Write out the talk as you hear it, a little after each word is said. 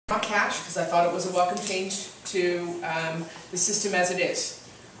Not cash, because I thought it was a welcome change to the system as it is.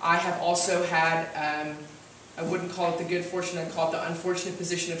 I have also had, I wouldn't call it the good fortune, I'd call it the unfortunate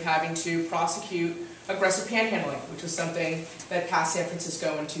position of having to prosecute aggressive panhandling, which was something that passed San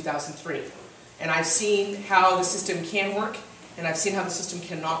Francisco in 2003. And I've seen how the system can work, and I've seen how the system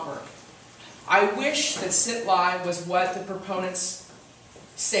cannot work. I wish that sit-lie was what the proponents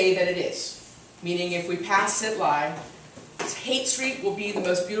say that it is. Meaning if we pass sit-lie, Haight Street will be the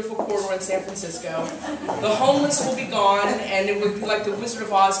most beautiful corridor in San Francisco. The homeless will be gone, and it would be like the Wizard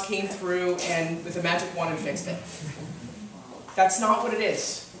of Oz came through and with a magic wand and fixed it. That's not what it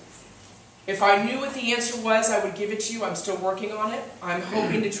is. If I knew what the answer was, I would give it to you. I'm still working on it. I'm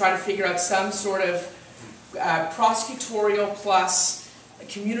hoping to try to figure out some sort of prosecutorial plus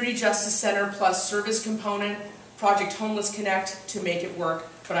community justice center plus service component, Project Homeless Connect to make it work,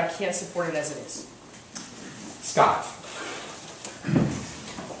 but I can't support it as it is. Scott.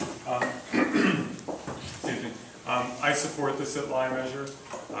 Excuse me. I support the sit-lie measure.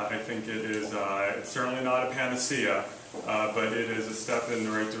 I think it is it's certainly not a panacea, but it is a step in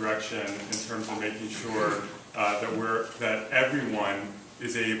the right direction in terms of making sure that everyone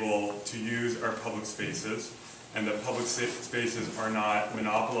is able to use our public spaces, and that public spaces are not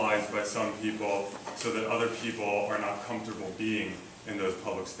monopolized by some people so that other people are not comfortable being in those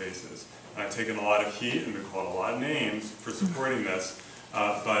public spaces. And I've taken a lot of heat and been called a lot of names for supporting this,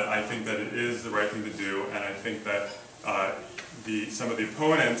 but I think that it is the right thing to do, and I think that some of the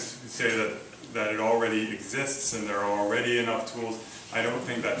opponents who say that it already exists and there are already enough tools, I don't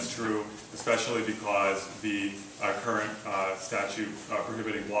think that's true, especially because the current statute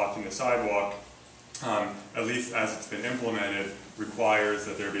prohibiting blocking the sidewalk, at least as it's been implemented, requires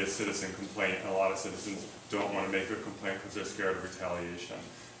that there be a citizen complaint, and a lot of citizens don't want to make a complaint because they're scared of retaliation.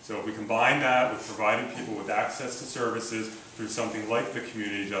 So if we combine that with providing people with access to services through something like the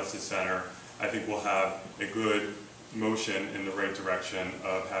Community Justice Center, I think we'll have a good motion in the right direction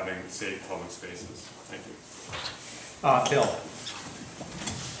of having safe public spaces. Thank you. Bill.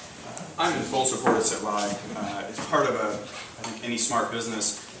 I'm in full support of sit-lie. It's part of I think any smart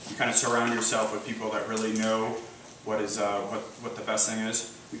business. You kind of surround yourself with people that really know what the best thing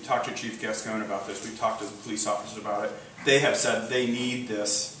is. We've talked to Chief Gascon about this. We've talked to the police officers about it. They have said they need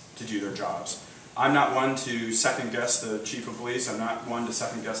this to do their jobs. I'm not one to second-guess the chief of police. I'm not one to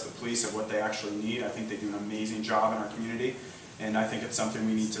second-guess the police of what they actually need. I think they do an amazing job in our community, and I think it's something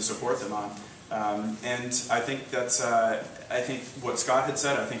we need to support them on. And I think that's, I think what Scott had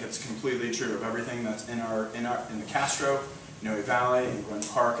said, I think it's completely true of everything that's in the Castro, Noe Valley, in Glen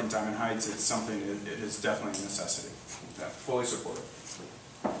Park, and Diamond Heights. It's something it is definitely a necessity. Fully supported.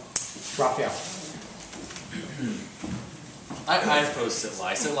 Raphael. I oppose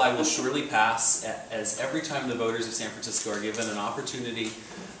sit-lie. Sit-lie will surely pass as every time the voters of San Francisco are given an opportunity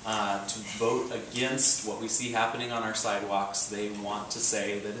to vote against what we see happening on our sidewalks. They want to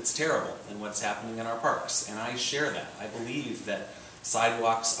say that it's terrible and what's happening in our parks, and I share that. I believe that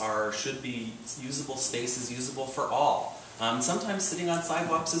sidewalks should be usable spaces, usable for all. Sometimes sitting on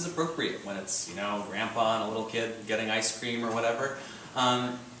sidewalks is appropriate when it's, you know, grandpa and a little kid getting ice cream or whatever.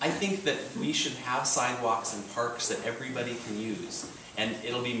 I think that we should have sidewalks and parks that everybody can use. And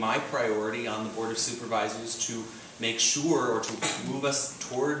it'll be my priority on the Board of Supervisors to make sure, or to move us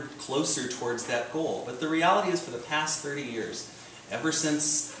closer towards that goal. But the reality is, for the past 30 years, ever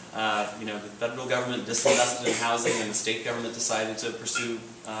since the federal government disinvested in housing and the state government decided to pursue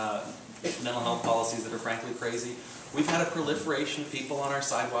mental health policies that are frankly crazy, we've had a proliferation of people on our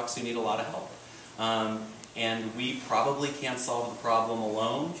sidewalks who need a lot of help. And we probably can't solve the problem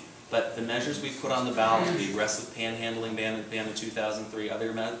alone, but the measures we put on the ballot, the aggressive panhandling ban in 2003,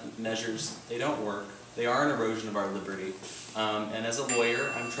 other measures, they don't work. They are an erosion of our liberty. And as a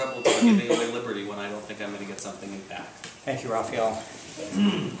lawyer, I'm troubled by giving away liberty when I don't think I'm going to get something back. Thank you, Raphael.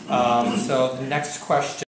 So the next question.